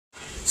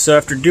So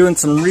after doing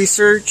some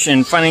research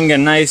and finding a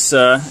nice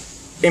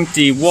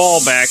empty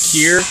wall back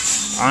here,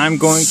 I'm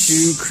going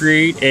to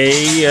create a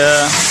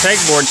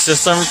pegboard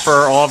system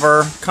for all of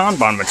our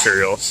Kanban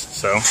materials.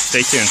 So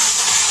stay tuned.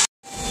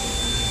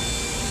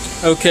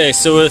 Okay,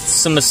 so with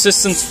some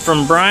assistance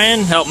from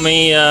Brian, help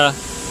me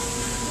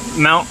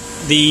mount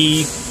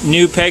the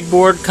new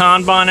pegboard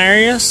Kanban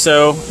area.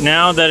 So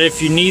now that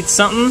if you need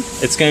something,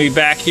 it's going to be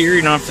back here.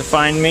 You don't have to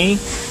find me.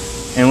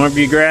 And whenever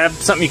you grab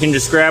something, you can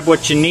just grab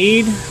what you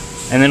need.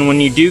 And then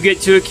when you do get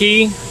to a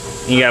key,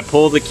 you got to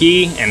pull the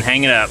key and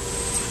hang it up.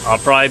 I'll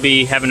probably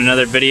be having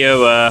another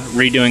video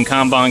redoing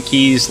Kanban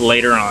keys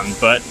later on.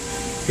 But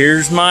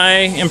here's my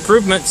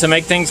improvement to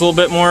make things a little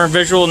bit more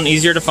visual and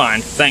easier to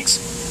find.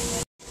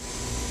 Thanks.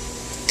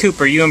 Coop,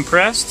 are you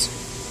impressed?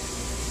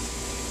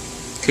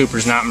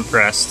 Cooper's not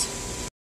impressed.